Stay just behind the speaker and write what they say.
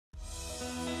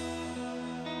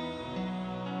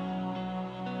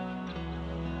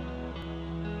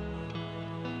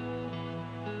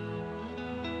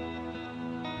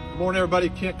Morning everybody,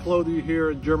 Kent Clothier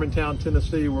here in Germantown,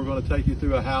 Tennessee. We're going to take you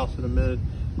through a house in a minute.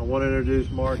 I want to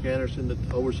introduce Mark Anderson that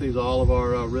oversees all of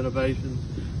our renovations,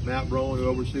 Matt Rowan who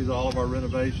oversees all of our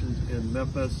renovations in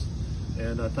Memphis.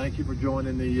 And thank you for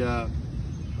joining the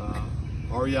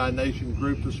REI Nation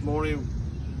group this morning.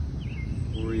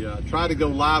 We tried to go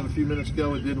live a few minutes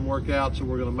ago, it didn't work out, so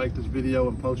we're going to make this video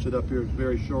and post it up here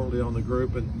very shortly on the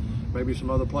group and maybe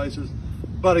some other places.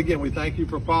 But again, we thank you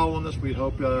for following us. We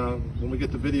hope when we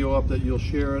get the video up that you'll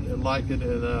share it and like it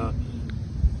and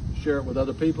share it with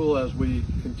other people as we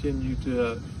continue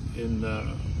to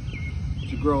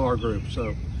grow our group.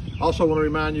 So also want to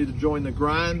remind you to join the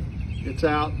grind. It's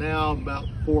out now about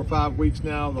 4 or 5 weeks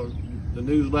now, the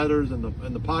newsletters and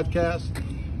the podcast.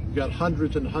 We've got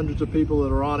hundreds and hundreds of people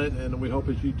that are on it, and we hope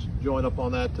that you join up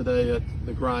on that today at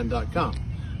thegrind.com.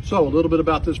 So a little bit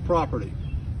about this property.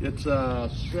 It's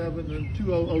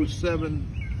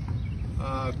 2007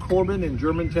 Corbin in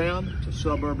Germantown. It's a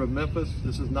suburb of Memphis.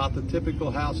 This is not the typical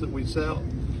house that we sell.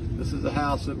 This is a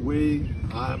house that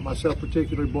I myself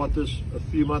particularly bought this a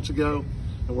few months ago,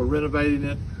 and we're renovating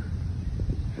it.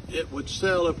 It would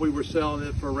sell if we were selling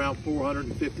it for around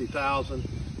 $450,000.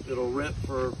 It'll rent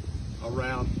for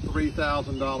around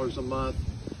 $3,000 a month.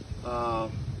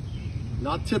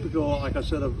 Not typical, like I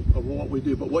said, of what we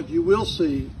do, but what you will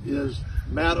see is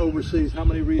Matt oversees how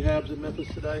many rehabs in Memphis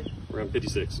today? Around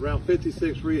 56. Around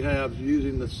 56 rehabs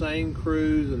using the same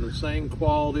crews and the same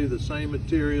quality, the same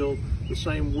material, the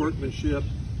same workmanship,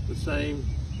 the same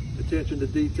attention to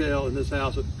detail in this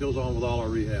house that goes on with all our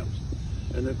rehabs.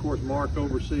 And then of course Mark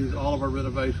oversees all of our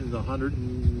renovations,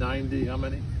 190, how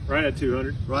many? Right at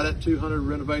 200. Right at 200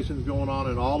 renovations going on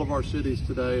in all of our cities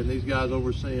today, and these guys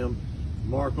oversee them.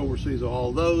 Mark oversees all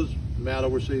of those. Matt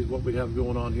oversees what we have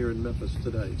going on here in Memphis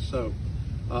today. So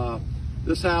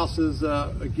this house is,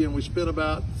 again, we spent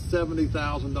about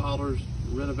 $70,000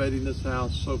 renovating this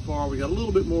house so far. We got a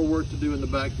little bit more work to do in the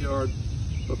backyard,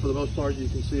 but for the most part, you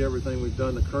can see everything we've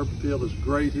done. The curb appeal is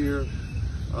great here.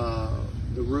 The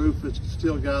roof, it's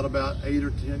still got about 8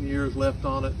 or 10 years left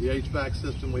on it. The HVAC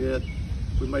system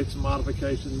we made some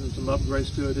modifications and some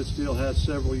upgrades to it. It still has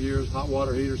several years. Hot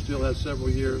water heater still has several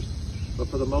years. But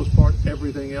for the most part,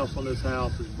 everything else on this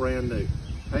house is brand new.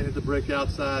 Painted the brick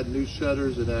outside, new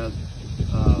shutters. It has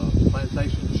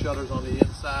plantation shutters on the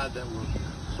inside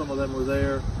some of them were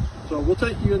there. So we'll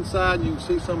take you inside and you can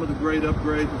see some of the great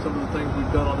upgrades and some of the things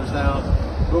we've done on this house.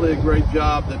 Really a great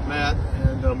job that Matt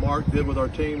and Mark did with our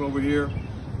team over here.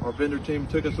 Our vendor team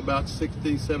took us about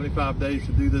 60, 75 days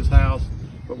to do this house,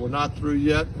 but we're not through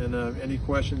yet. And any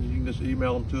questions, you can just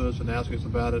email them to us and ask us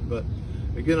about it. But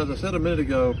again, as I said a minute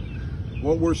ago,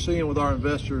 what we're seeing with our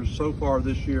investors so far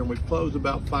this year, and we've closed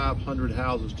about 500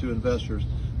 houses to investors,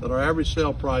 that our average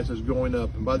sale price is going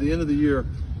up. And by the end of the year,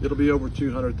 it'll be over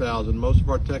 $200,000. Most of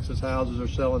our Texas houses are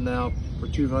selling now for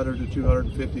 $200,000 to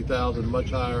 $250,000, much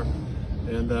higher.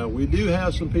 And we do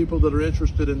have some people that are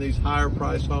interested in these higher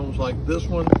price homes like this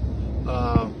one.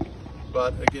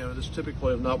 But again, this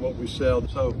typically is not what we sell.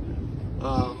 So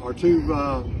our two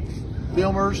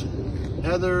filmers,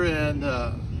 Heather and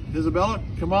Isabella,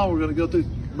 come on, we're going to go through.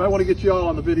 You might want to get you all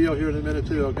on the video here in a minute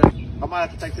too, okay? I might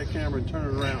have to take that camera and turn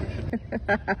it around.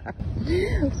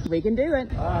 We can do it.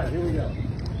 All right, here we go.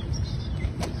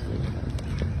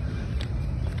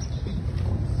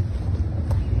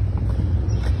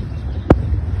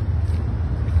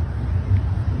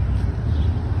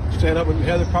 Stand up with me,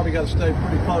 Heather. Probably got to stay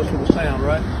pretty close for the sound,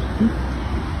 right?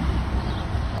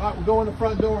 All right, we'll go in the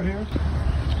front door here.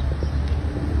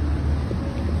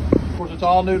 Of course, it's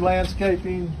all new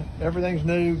landscaping. Everything's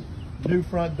new. New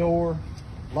front door.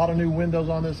 A lot of new windows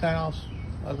on this house.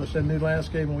 As I said, new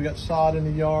landscaping. We got sod in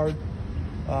the yard.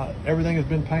 Everything has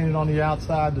been painted on the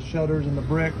outside, the shutters and the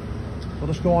brick. So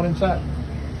let's go on inside.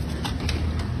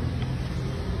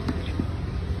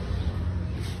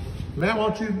 Matt, why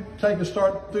don't you take a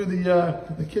start through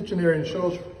the kitchen area and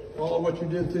show us all of what you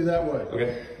did through that way.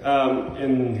 Okay.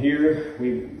 In here,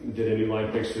 we did a new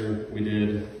light fixture. We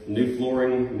did new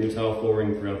flooring, new tile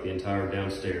flooring throughout the entire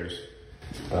downstairs.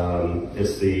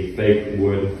 It's the fake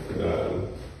wood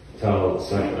tile.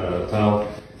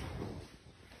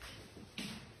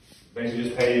 Basically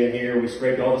just painted in here. We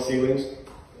scraped all the ceilings.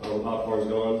 All the hot par's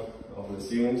gone off of the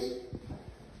ceilings.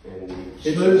 And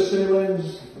smooth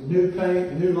ceilings, new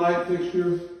paint, new light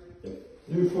fixture, yep.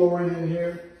 New flooring in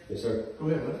here. Yes, sir. Go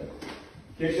ahead, man.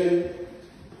 Kitchen.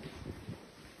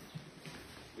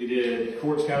 We did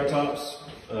quartz countertops.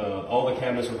 All the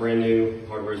cabinets are brand new.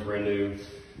 Hardware is brand new.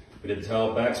 We did the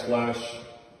tile backsplash.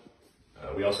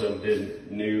 We also did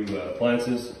new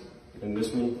appliances in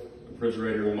this one.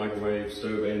 Refrigerator, microwave,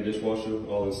 stove, and dishwasher,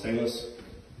 all in stainless.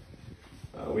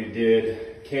 We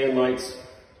did can lights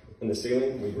in the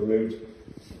ceiling. We removed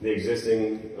the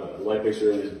existing light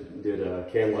fixture and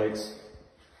did can lights.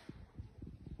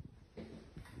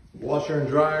 Washer and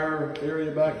dryer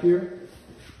area back here.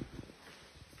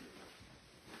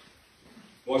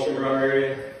 Washer and dryer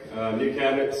area, new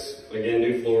cabinets, again,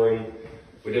 new flooring.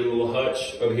 We did a little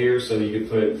hutch over here so you could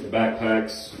put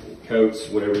backpacks, coats,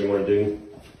 whatever you want to do.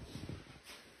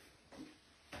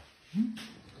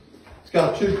 It's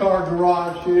got a 2-car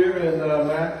garage here, and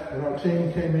Matt and our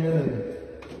team came in and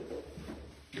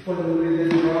redid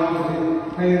the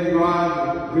garage, painted the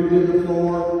garage, redid the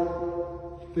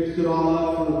floor, fixed it all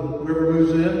up for whoever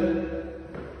moves in.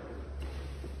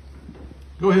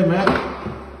 Go ahead, Matt.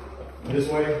 This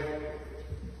way,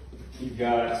 you've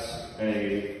got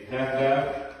a half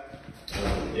bath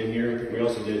in here. We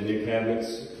also did new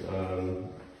cabinets,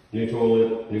 new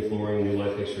toilet, new flooring, new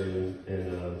light fixture,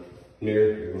 and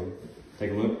mirror. You want to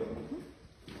take a look?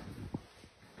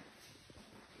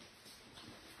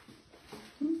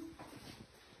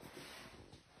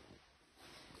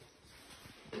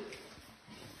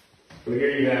 Over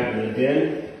here you have the den.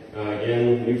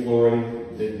 Again, new flooring.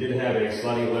 It did have a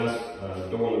sliding glass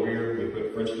door on the rear. We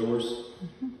put French doors.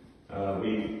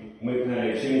 We went and had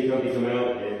a chimney company come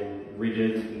out and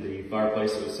redid the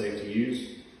fireplace so it was safe to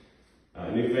use.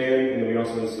 New fan, and then we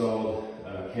also installed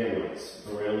can lights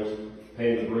around,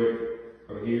 painted the brick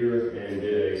over here, and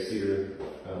did a cedar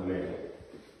mantle.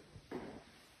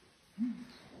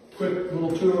 Quick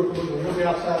little tour. We're going to be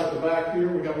outside at the back here.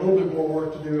 We got a little bit more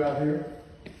work to do out here.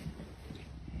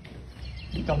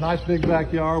 Got a nice big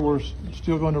backyard. We're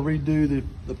still going to redo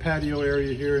the patio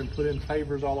area here and put in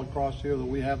pavers all across here. That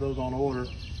we have those on order.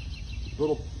 A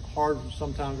little hard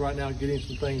sometimes right now getting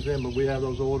some things in, but we have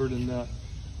those ordered, and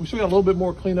we still got a little bit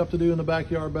more cleanup to do in the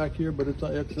backyard back here. But it's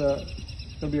going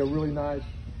to be a really nice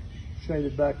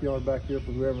shaded backyard back here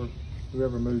for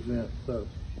whoever moves in. So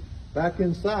back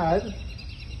inside.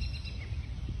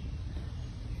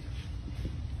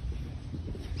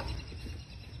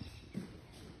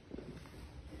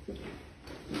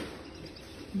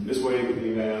 This way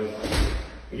you have,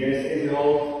 again, it's empty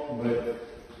hall, but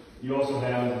you also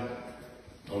have,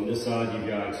 on this side, you've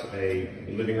got a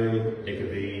living room. It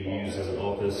could be used as an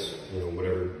office,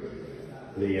 whatever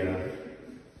the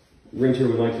renter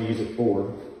would like to use it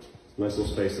for. Nice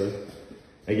little space though.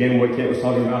 Again, what Kent was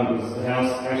talking about was the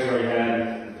house actually already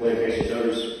had plantation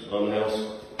shutters on the house,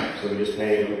 so we just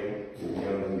painted them and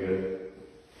got them good.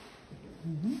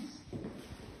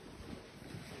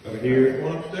 Over here,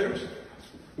 One upstairs.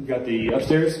 we've got the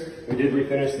upstairs. We did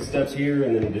refinish the steps here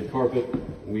and then did carpet.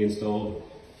 We installed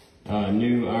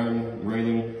new iron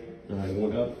railing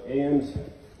going up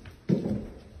and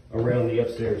around the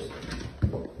upstairs.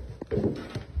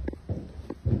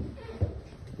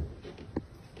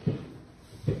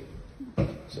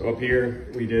 So up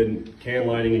here we did can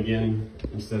lighting again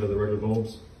instead of the regular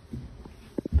bulbs.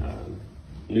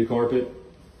 New carpet,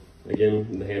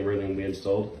 again the hand railing we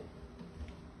installed.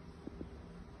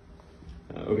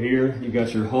 Over here, you've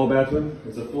got your hall bathroom.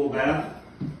 It's a full bath.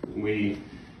 We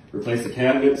replaced the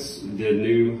cabinets, did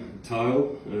new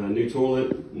tile, new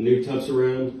toilet, new tub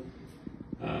surround,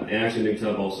 and actually new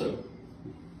tub also.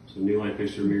 So new light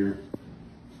fixture, mirror.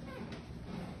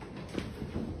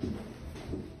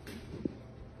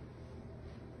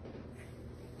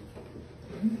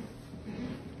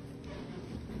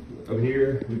 Over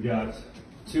here, we've got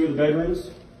 2 of the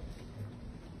bedrooms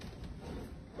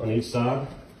on each side.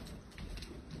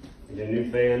 Again,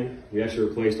 new fan. We actually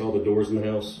replaced all the doors in the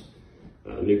house.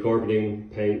 New carpeting,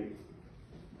 paint.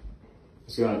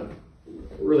 It's got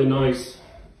really nice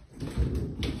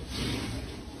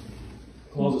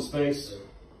closet space.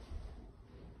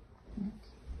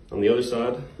 On the other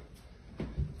side,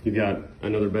 you've got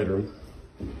another bedroom.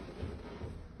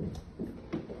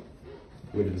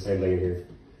 We did the same thing in here.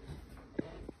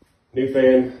 New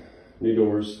fan, new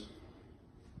doors.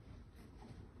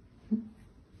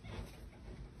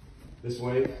 This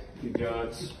way, you've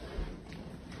got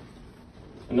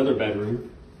another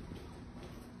bedroom.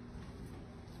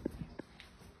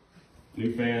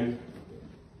 New fan.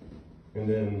 And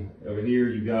then over here,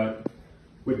 you've got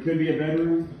what could be a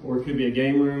bedroom, or it could be a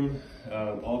game room,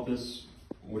 office,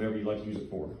 whatever you'd like to use it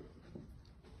for.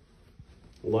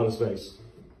 A lot of space.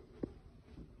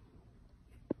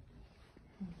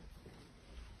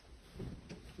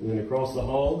 And then across the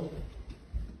hall,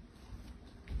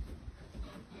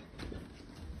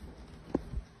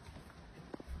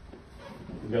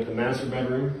 we've got the master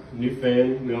bedroom, new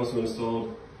fan. We also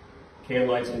installed can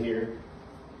lights in here.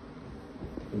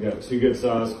 We've got 2 good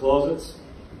sized closets.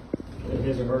 And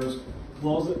his or hers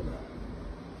closet.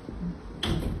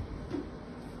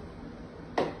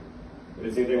 If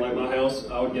it's anything like my house,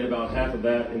 I would get about half of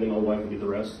that, and then my wife would get the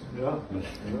rest. Yeah.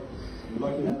 You're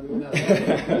lucky to do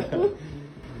that.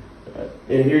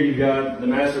 And here you've got the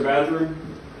master bathroom.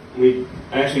 We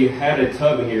actually had a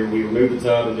tub in here. We removed the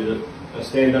tub and did a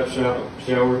stand-up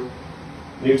shower,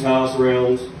 new tile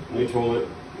surrounds, new toilet,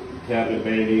 cabinet,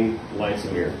 vanity, lights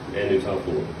in here, and new tile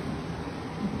floor.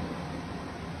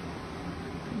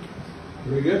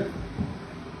 Very good.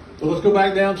 So let's go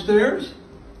back downstairs.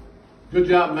 Good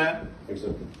job, Matt. Thanks,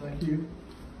 sir. Thank you.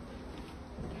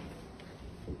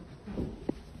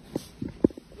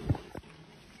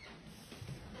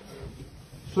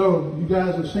 So you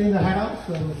guys have seen the house,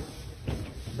 and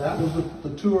that was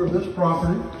the tour of this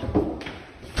property.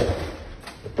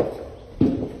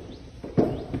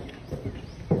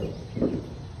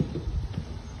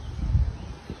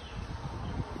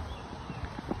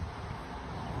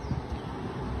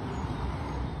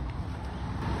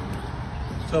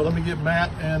 So let me get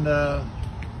Matt and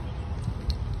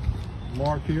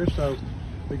Mark here. So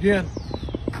again,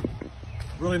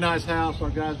 really nice house. Our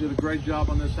guys did a great job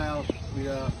on this house. We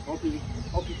hope you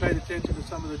paid attention to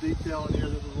some of the detail in here.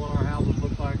 This is what our houses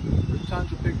look like. There's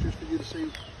tons of pictures for you to see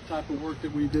the type of work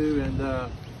that we do. And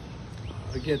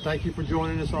again, thank you for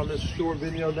joining us on this short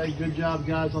video day. Good job,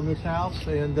 guys, on this house.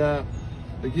 And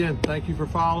again, thank you for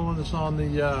following us on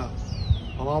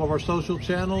on all of our social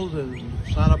channels, and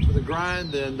sign up for the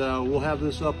grind. And we'll have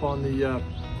this up on the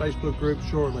Facebook group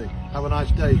shortly. Have a nice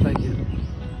day. Thank you.